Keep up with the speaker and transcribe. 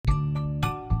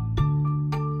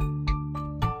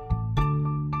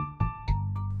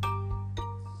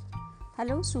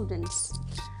Hello, students.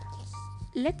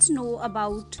 Let's know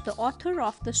about the author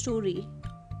of the story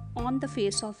On the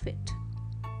Face of It.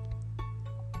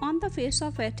 On the Face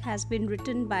of It has been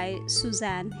written by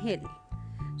Suzanne Hill.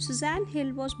 Suzanne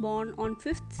Hill was born on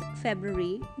 5th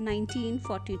February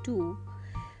 1942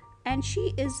 and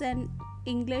she is an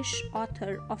English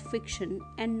author of fiction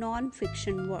and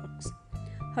non-fiction works.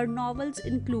 Her novels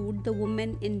include The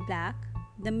Woman in Black,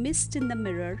 The Mist in the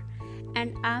Mirror,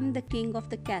 and I'm the King of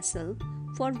the Castle,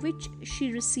 for which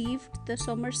she received the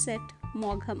Somerset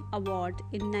Maugham Award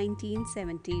in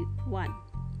 1971.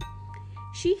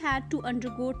 She had to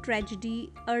undergo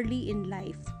tragedy early in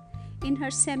life. In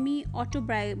her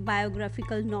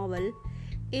semi-autobiographical novel,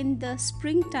 In the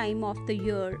Springtime of the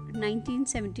Year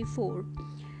 1974,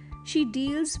 she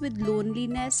deals with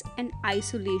loneliness and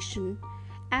isolation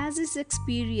as is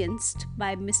experienced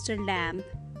by Mr. Lamb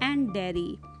and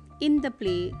Derry in the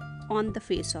play On the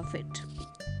Face of It.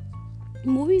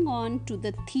 Moving on to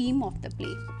the theme of the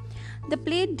play. The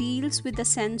play deals with a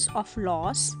sense of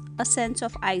loss, a sense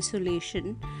of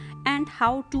isolation, and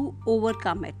how to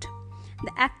overcome it.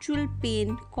 The actual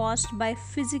pain caused by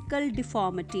physical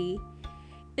deformity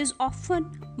is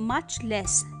often much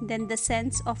less than the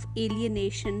sense of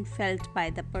alienation felt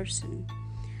by the person.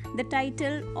 The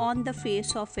title On the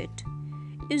Face of It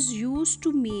is used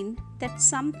to mean that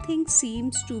something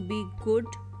seems to be good,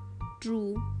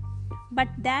 true, but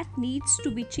that needs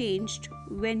to be changed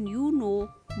when you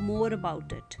know more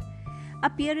about it.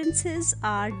 Appearances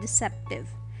are deceptive,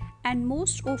 and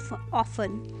most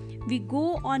often we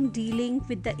go on dealing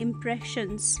with the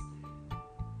impressions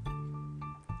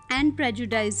and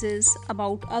prejudices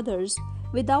about others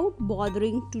without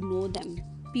bothering to know them.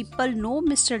 People know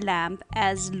Mr. Lamb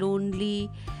as lonely,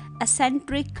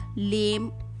 eccentric,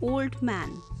 lame, old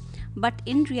man, but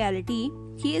in reality,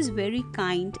 he is very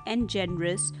kind and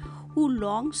generous who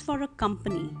longs for a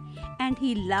company, and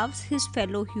he loves his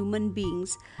fellow human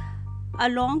beings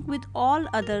along with all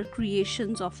other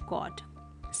creations of God.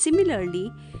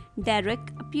 Similarly,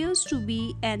 Derek appears to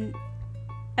be an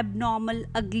abnormal,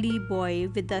 ugly boy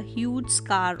with a huge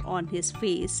scar on his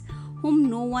face whom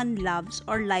no one loves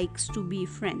or likes to be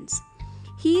friends.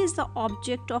 He is the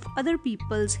object of other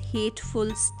people's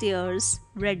hateful stares,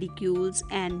 ridicules,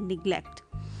 and neglect.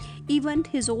 Even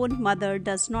his own mother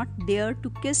does not dare to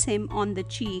kiss him on the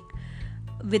cheek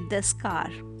with the scar.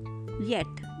 Yet,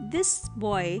 this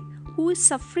boy, who is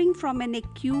suffering from an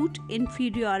acute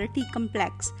inferiority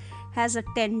complex, has a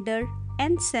tender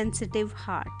and sensitive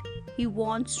heart. He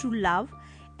wants to love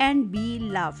and be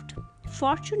loved.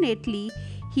 Fortunately,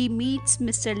 he meets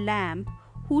Mr. Lamb,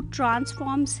 who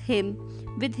transforms him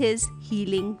with his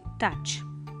healing touch.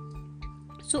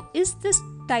 So, is this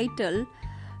title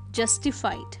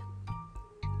justified?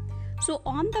 So,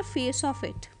 On the Face of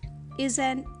It is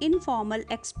an informal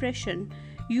expression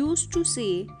used to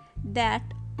say that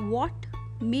what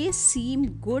may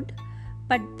seem good,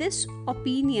 but this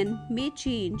opinion may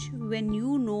change when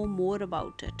you know more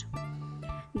about it.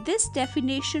 This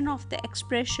definition of the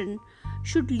expression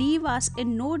should leave us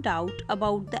in no doubt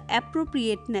about the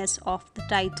appropriateness of the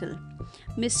title.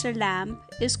 Mr. Lamb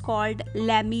is called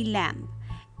Lammy Lamb,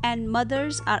 and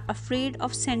mothers are afraid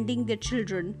of sending their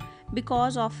children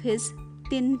because of his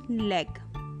thin leg.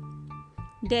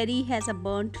 Derry has a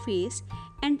burnt face,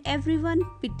 and everyone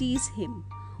pities him.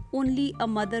 Only a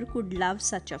mother could love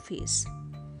such a face.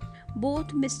 Both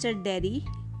Mr. Derry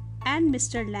and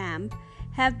Mr. Lamb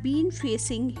have been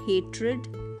facing hatred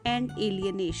and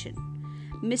alienation.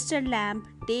 Mr. Lamb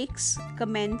takes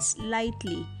comments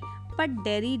lightly, but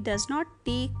Derry does not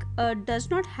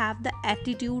have the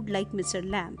attitude like Mr.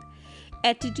 Lamb.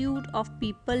 Attitude of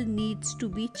people needs to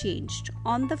be changed.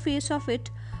 On the face of it,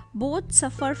 both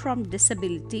suffer from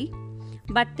disability,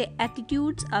 but their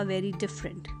attitudes are very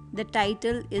different. The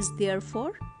title is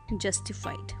therefore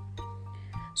justified.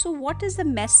 So, what is the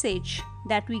message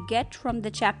that we get from the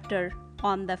chapter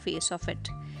On the Face of It?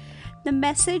 The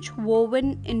message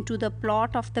woven into the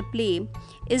plot of the play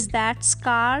is that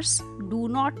scars do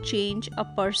not change a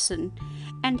person,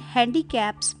 and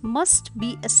handicaps must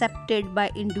be accepted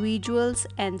by individuals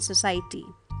and society.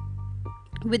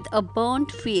 With a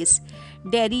burnt face,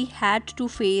 Derry had to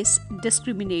face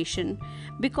discrimination,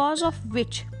 because of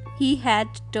which he had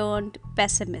turned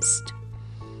pessimist.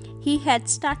 He had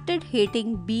started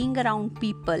hating being around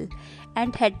people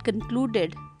and had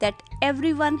concluded that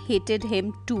everyone hated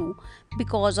him too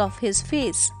because of his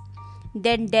face.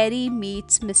 Then Derry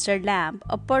meets Mr. Lamb,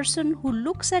 a person who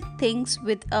looks at things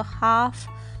with a half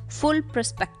full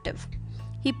perspective.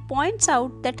 He points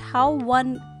out that how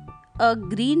a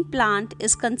green plant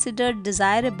is considered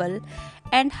desirable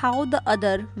and how the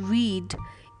other weed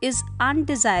is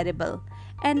undesirable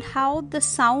and how the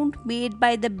sound made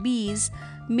by the bees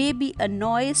may be a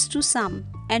noise to some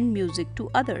and music to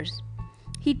others.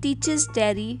 He teaches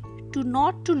Derry to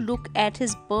not to look at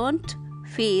his burnt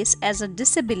face as a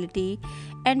disability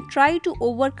and try to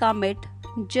overcome it,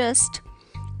 just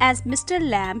as Mr.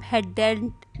 Lamb had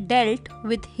dealt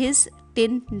with his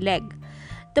tin leg.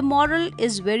 The moral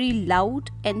is very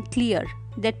loud and clear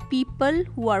that people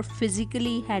who are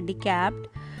physically handicapped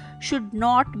should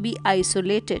not be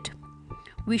isolated.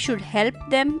 We should help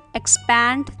them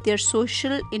expand their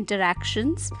social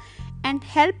interactions and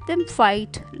help them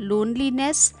fight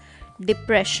loneliness,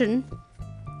 depression,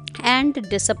 and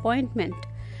disappointment.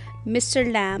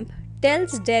 Mr. Lamb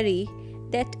tells Derry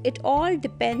that it all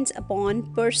depends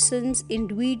upon person's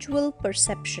individual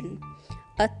perception.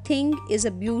 A thing is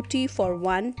a beauty for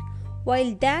one,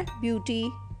 while that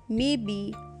beauty may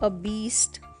be a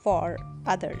beast for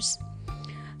others.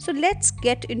 So let's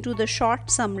get into the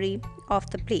short summary of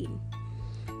the play.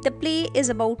 The play is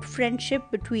about friendship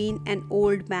between an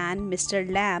old man,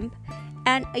 Mr. Lamb,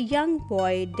 and a young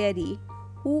boy, Derry,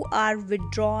 who are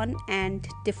withdrawn and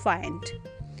defiant.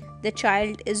 The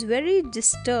child is very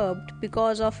disturbed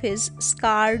because of his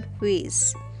scarred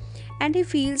face, and he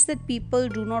feels that people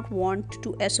do not want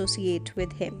to associate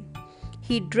with him.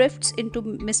 He drifts into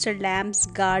Mr. Lamb's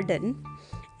garden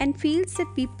and feels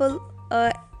that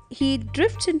he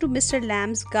drifts into Mr.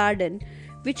 Lamb's garden,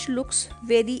 which looks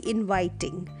very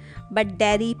inviting. But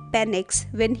Derry panics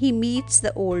when he meets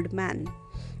the old man.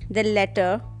 The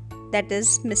latter, that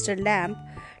is Mr. Lamb,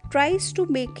 tries to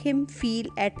make him feel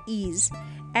at ease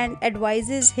and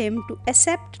advises him to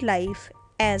accept life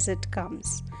as it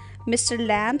comes. Mr.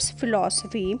 Lamb's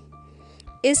philosophy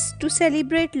is to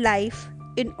celebrate life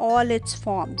in all its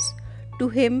forms. To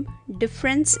him,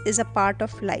 difference is a part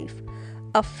of life.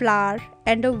 A flower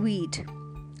and a weed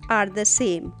are the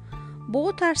same.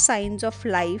 Both are signs of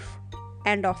life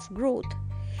and of growth.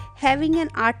 Having an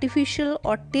artificial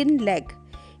or tin leg,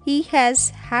 he has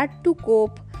had to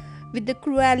cope with the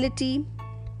cruelty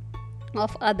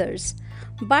of others,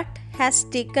 but has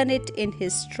taken it in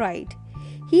his stride.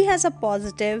 He has a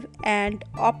positive and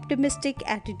optimistic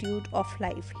attitude of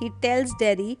life. He tells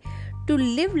Derry to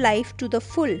live life to the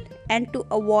full and to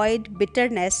avoid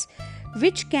bitterness,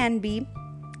 which can be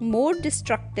more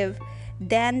destructive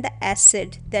than the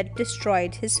acid that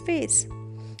destroyed his face.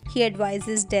 He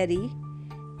advises Derry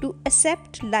to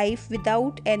accept life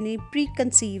without any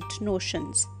preconceived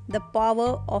notions. The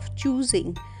power of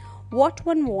choosing what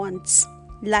one wants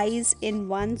lies in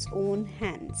one's own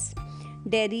hands.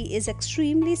 Derry is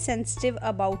extremely sensitive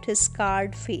about his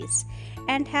scarred face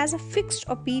and has a fixed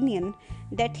opinion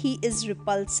that he is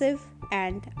repulsive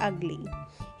and ugly.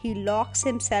 He locks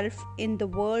himself in the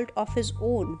world of his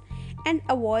own and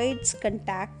avoids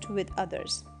contact with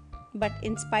others. But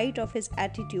in spite of his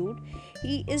attitude,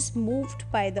 he is moved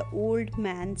by the old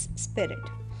man's spirit.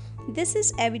 This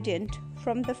is evident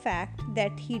from the fact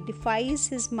that he defies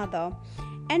his mother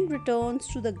and returns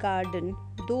to the garden,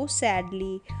 though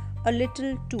sadly a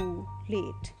little too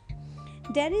late.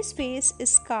 Derry's face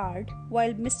is scarred,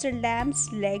 while Mr.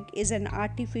 Lamb's leg is an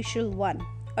artificial one,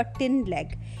 a tin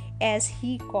leg, as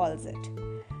he calls it.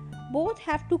 Both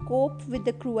have to cope with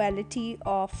the cruelty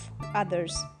of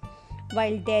others.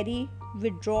 While Derry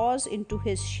withdraws into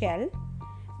his shell,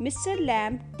 Mr.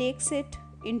 Lamb takes it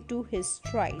into his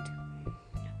stride.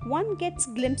 One gets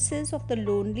glimpses of the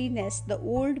loneliness the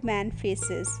old man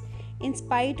faces in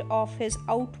spite of his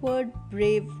outward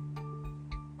brave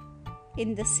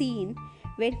in the scene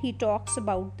when he talks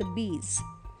about the bees.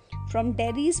 From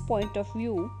Derry's point of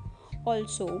view,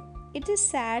 also, it is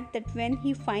sad that when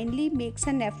he finally makes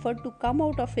an effort to come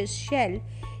out of his shell,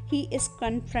 he is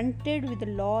confronted with the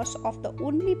loss of the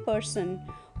only person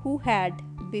who had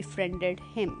befriended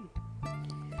him.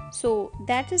 So,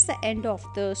 that is the end of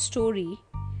the story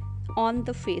on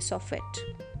the face of it.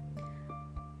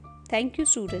 Thank you,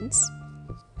 students.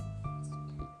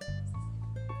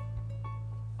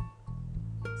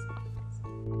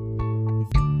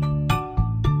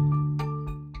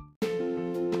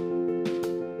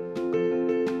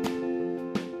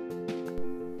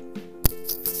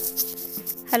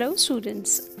 Hello,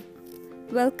 students.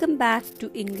 Welcome back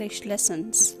to English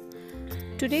lessons.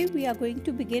 Today we are going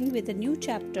to begin with a new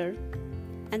chapter,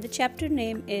 and the chapter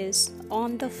name is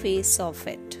On the Face of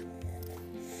It.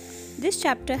 This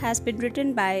chapter has been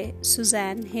written by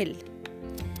Suzanne Hill.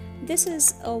 This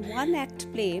is a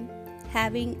one-act play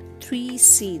having 3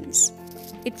 scenes.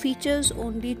 It features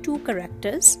only 2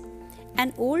 characters,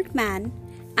 an old man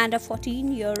and a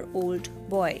 14-year-old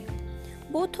boy.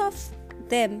 Both of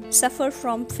them suffer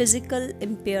from physical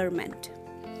impairment.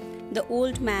 The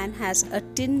old man has a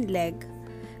tin leg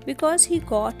because he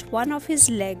got one of his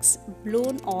legs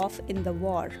blown off in the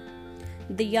war.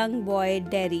 The young boy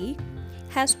Derry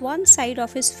has one side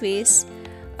of his face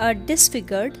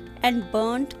disfigured and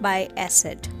burnt by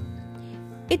acid.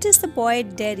 It is the boy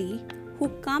Derry who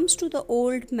comes to the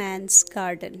old man's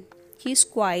garden. He is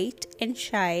quiet and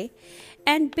shy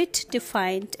and bit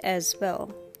defiant as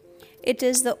well. It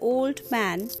is the old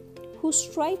man who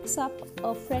strikes up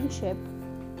a friendship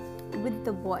with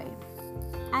the boy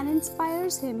and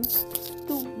inspires him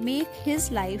to make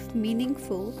his life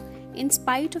meaningful in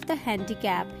spite of the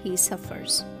handicap he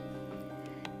suffers.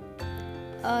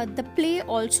 The play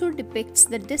also depicts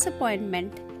the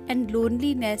disappointment and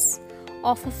loneliness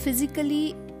of a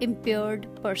physically impaired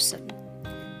person.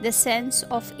 The sense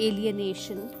of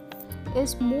alienation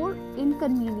is more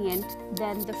inconvenient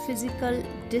than the physical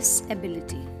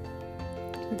disability.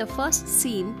 The first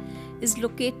scene is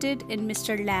located in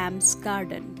Mr. Lamb's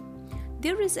garden.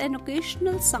 There is an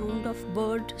occasional sound of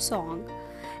bird song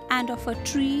and of a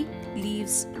tree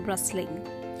leaves rustling.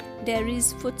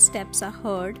 Derry's footsteps are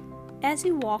heard as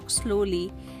he walks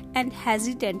slowly and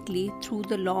hesitantly through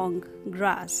the long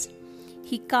grass.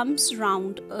 He comes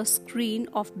round a screen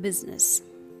of business.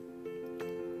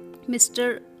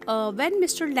 When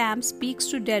Mr. Lamb speaks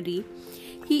to Derry,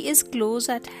 he is close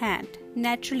at hand.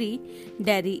 Naturally,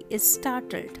 Derry is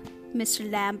startled. Mr.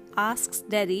 Lamb asks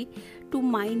Derry to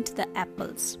mind the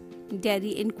apples.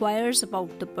 Derry inquires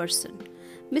about the person.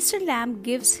 Mr. Lamb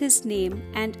gives his name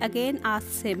and again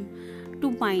asks him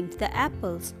to mind the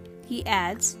apples. He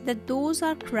adds that those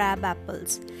are crab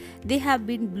apples. They have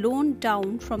been blown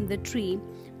down from the tree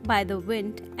by the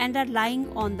wind and are lying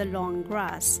on the long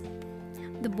grass.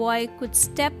 The boy could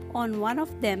step on one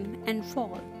of them and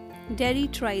fall. Derry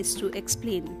tries to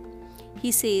explain.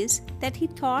 He says that he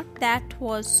thought that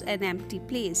was an empty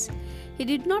place. He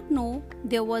did not know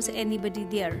there was anybody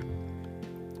there.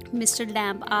 Mr.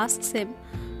 Lamb asks him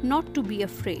not to be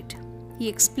afraid. He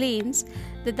explains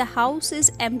that the house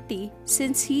is empty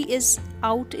since he is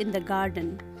out in the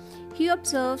garden. He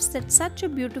observes that such a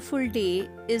beautiful day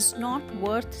is not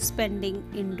worth spending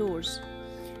indoors.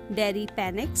 Derry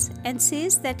panics and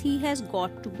says that he has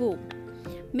got to go.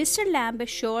 Mr. Lamb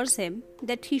assures him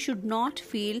that he should not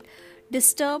feel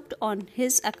disturbed on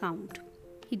his account.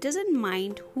 He doesn't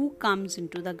mind who comes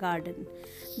into the garden.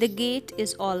 The gate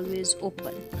is always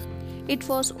open. It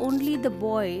was only the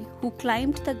boy who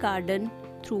climbed the garden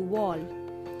through wall.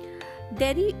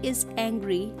 Derry is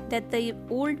angry that the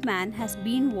old man has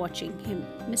been watching him.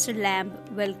 Mr. Lamb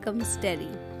welcomes Derry.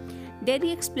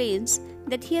 Derry explains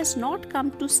that he has not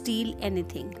come to steal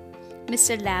anything.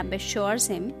 Mr. Lamb assures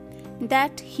him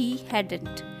that he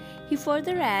hadn't. He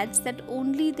further adds that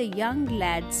only the young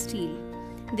lads steal.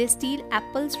 They steal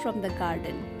apples from the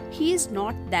garden. He is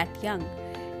not that young.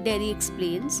 Derry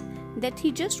explains that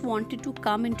he just wanted to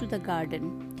come into the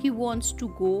garden. He wants to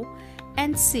go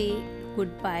and say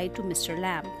goodbye to Mr.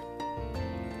 Lamb.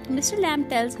 Mr. Lamb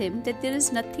tells him that there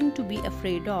is nothing to be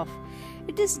afraid of.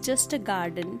 It is just a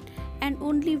garden and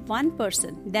only one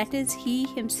person, that is he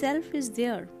himself, is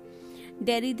there.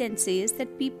 Derry then says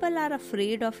that people are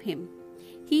afraid of him.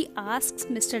 He asks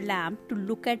Mr. Lamb to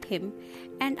look at him,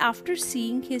 and after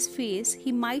seeing his face,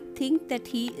 he might think that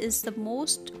he is the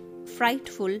most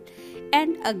frightful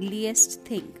and ugliest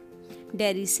thing.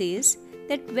 Derry says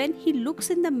that when he looks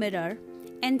in the mirror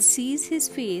and sees his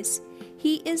face,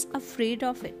 he is afraid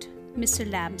of it. Mr.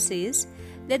 Lamb says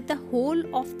that the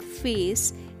whole of the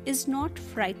face is not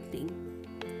frightening.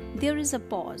 There is a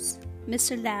pause.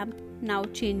 Mr. Lamb now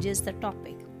changes the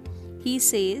topic. He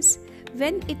says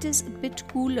when it is a bit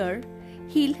cooler,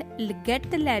 he'll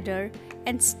get the ladder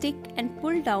and stick and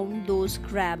pull down those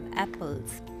crab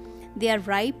apples. They are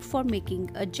ripe for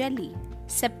making a jelly.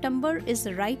 September is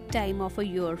the right time of a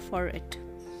year for it.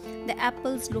 The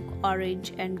apples look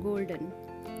orange and golden.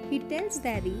 He tells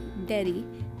Derry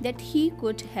that he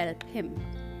could help him.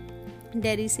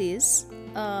 Derry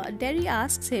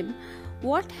asks him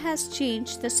what has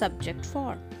changed the subject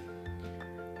for.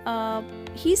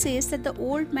 He says that the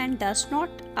old man does not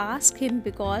ask him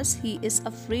because he is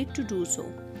afraid to do so.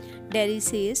 Derry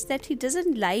says that he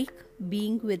doesn't like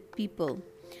being with people.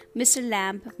 Mr.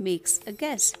 Lamb makes a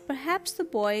guess. Perhaps the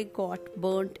boy got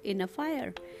burnt in a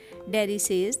fire. Derry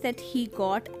says that he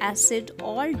got acid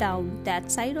all down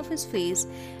that side of his face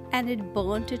and it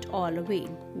burnt it all away.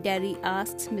 Derry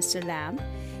asks Mr. Lamb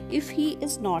if he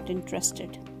is not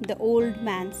interested. The old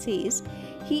man says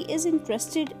he is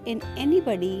interested in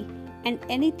anybody and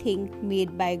anything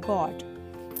made by God,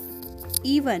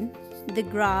 even the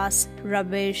grass,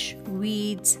 rubbish,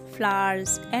 weeds,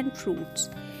 flowers, and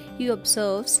fruits. He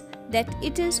observes that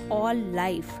it is all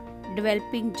life,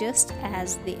 developing just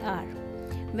as they are.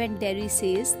 When Derry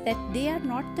says that they are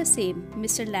not the same,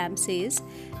 Mr. Lamb says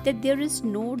that there is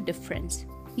no difference.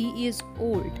 He is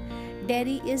old,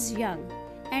 Derry is young,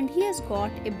 and he has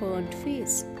got a burnt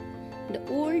face. The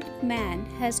old man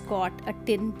has got a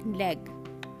tin leg.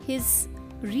 His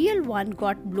real one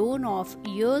got blown off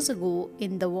years ago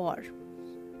in the war.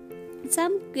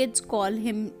 Some kids call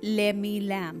him Lemmy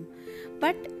Lamb,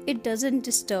 but it doesn't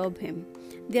disturb him.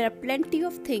 There are plenty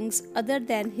of things other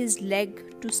than his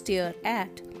leg to stare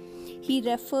at. He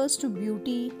refers to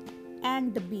Beauty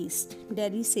and the Beast.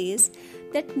 Derry says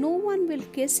that no one will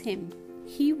kiss him.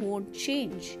 He won't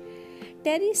change.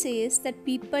 Derry says that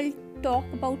people talk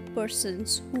about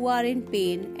persons who are in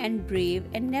pain and brave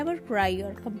and never cry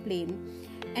or complain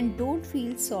and don't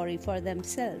feel sorry for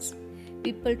themselves.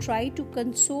 People try to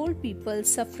console people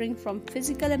suffering from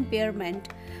physical impairment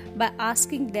by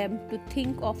asking them to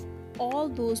think of all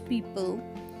those people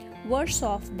worse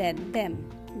off than them.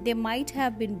 They might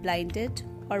have been blinded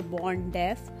or born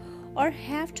deaf or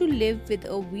have to live with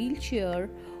a wheelchair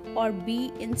or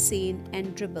be insane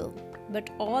and dribble. But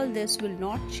all this will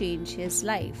not change his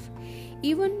life.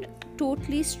 Even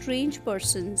totally strange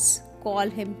persons call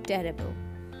him terrible.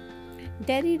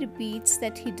 Derry repeats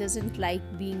that he doesn't like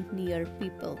being near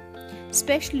people,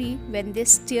 especially when they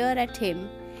stare at him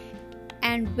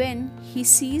and when he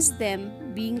sees them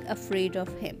being afraid of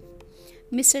him.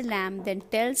 Mr. Lamb then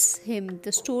tells him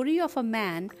the story of a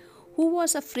man who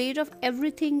was afraid of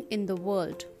everything in the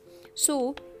world.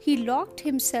 So he locked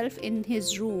himself in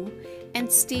his room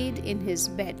and stayed in his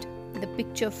bed. The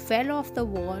picture fell off the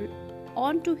wall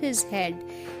onto his head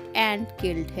and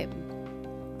killed him.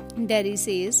 Derry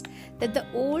says that the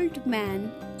old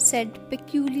man said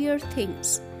peculiar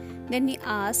things. Then he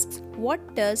asks,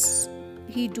 "What does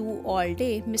he do all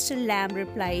day?" Mr. Lamb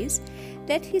replies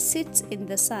that he sits in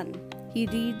the sun. He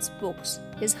reads books.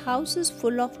 His house is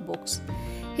full of books.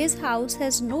 His house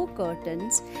has no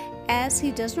curtains as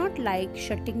he does not like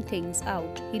shutting things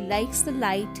out. He likes the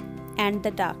light and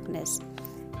the darkness.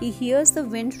 He hears the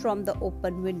wind from the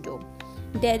open window.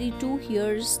 Derry too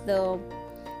hears the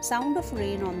sound of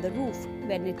rain on the roof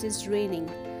when it is raining.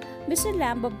 Mr.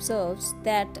 Lamb observes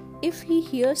that if he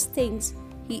hears things,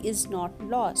 he is not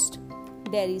lost.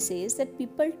 Derry says that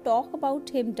people talk about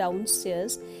him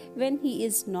downstairs when he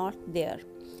is not there.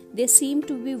 They seem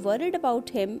to be worried about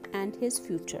him and his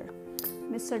future.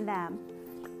 Mr. Lamb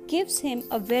gives him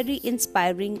a very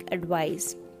inspiring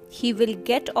advice. He will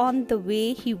get on the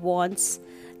way he wants,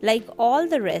 like all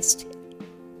the rest,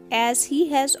 as he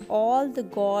has all the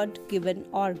God-given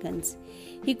organs.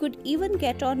 He could even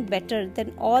get on better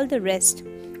than all the rest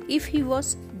if he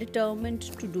was determined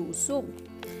to do so.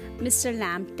 Mr.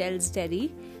 Lamb tells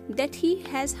Derry that he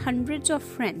has hundreds of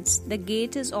friends. The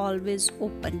gate is always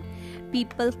open.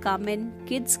 People come in,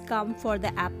 kids come for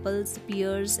the apples,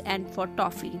 pears, and for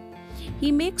toffee.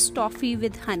 He makes toffee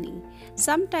with honey.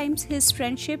 Sometimes his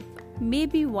friendship may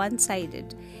be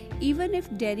one-sided. Even if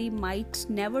Derry might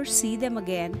never see them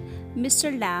again,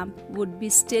 Mr. Lamb would be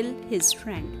still his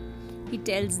friend. He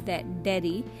tells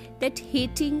Derry that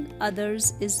hating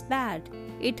others is bad.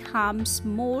 It harms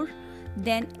more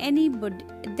than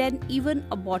even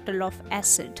a bottle of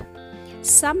acid.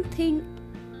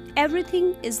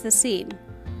 Everything is the same,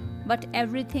 but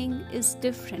everything is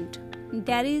different.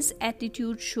 Derry's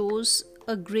attitude shows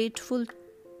a gradual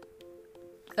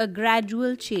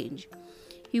change.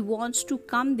 He wants to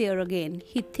come there again.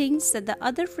 He thinks that the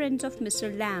other friends of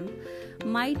Mr. Lamb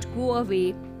might go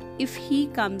away if he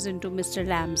comes into Mr.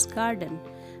 Lamb's garden.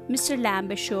 Mr.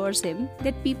 Lamb assures him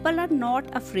that people are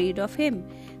not afraid of him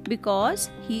because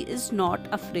he is not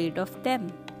afraid of them.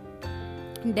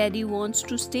 Derry wants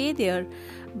to stay there,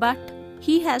 but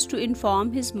he has to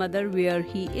inform his mother where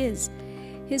he is.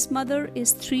 His mother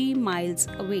is 3 miles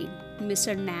away.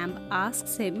 Mr. Lamb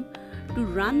asks him to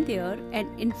run there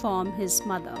and inform his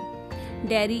mother.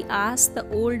 Derry asks the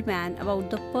old man about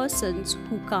the persons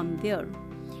who come there.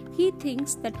 He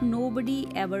thinks that nobody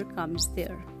ever comes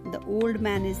there. The old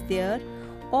man is there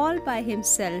all by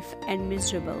himself and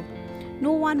miserable.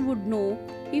 No one would know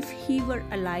if he were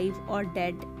alive or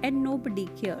dead, and nobody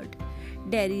cared.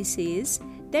 Derry says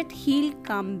that he'll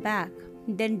come back.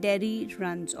 Then Derry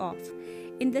runs off.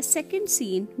 In the second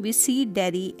scene, we see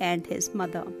Derry and his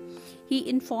mother. He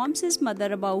informs his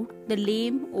mother about the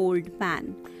lame old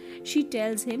man. She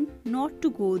tells him not to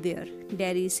go there.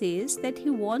 Derry says that he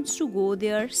wants to go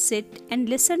there, sit and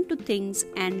listen to things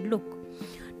and look.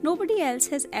 Nobody else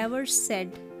has ever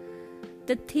said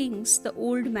the things the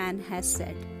old man has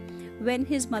said. When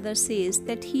his mother says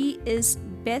that he is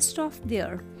best off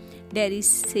there, Derry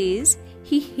says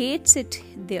he hates it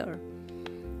there.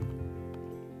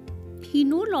 He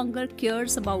no longer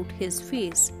cares about his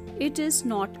face. It is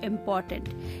not important.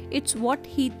 It's what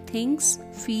he thinks,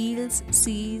 feels,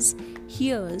 sees,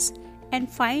 hears,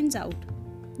 and finds out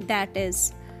that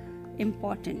is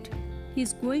important.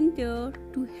 He's going there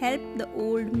to help the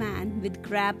old man with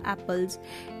crab apples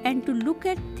and to look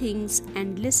at things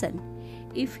and listen.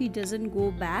 If he doesn't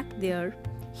go back there,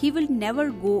 he will never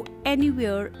go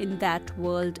anywhere in that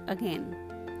world again.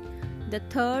 The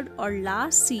third or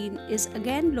last scene is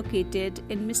again located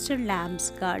in Mr.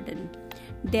 Lamb's garden.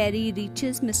 Derry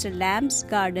reaches Mr. Lamb's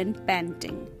garden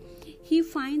panting. He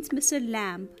finds Mr.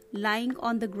 Lamb lying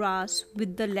on the grass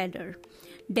with the ladder.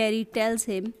 Derry tells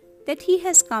him that he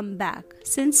has come back.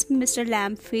 Since Mr.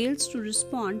 Lamb fails to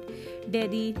respond,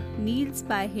 Derry kneels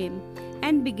by him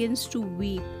and begins to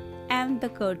weep, and the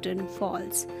curtain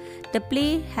falls. The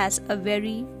play has a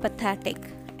very pathetic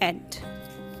end.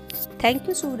 Thank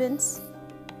you, students,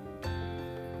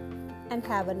 and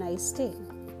have a nice day.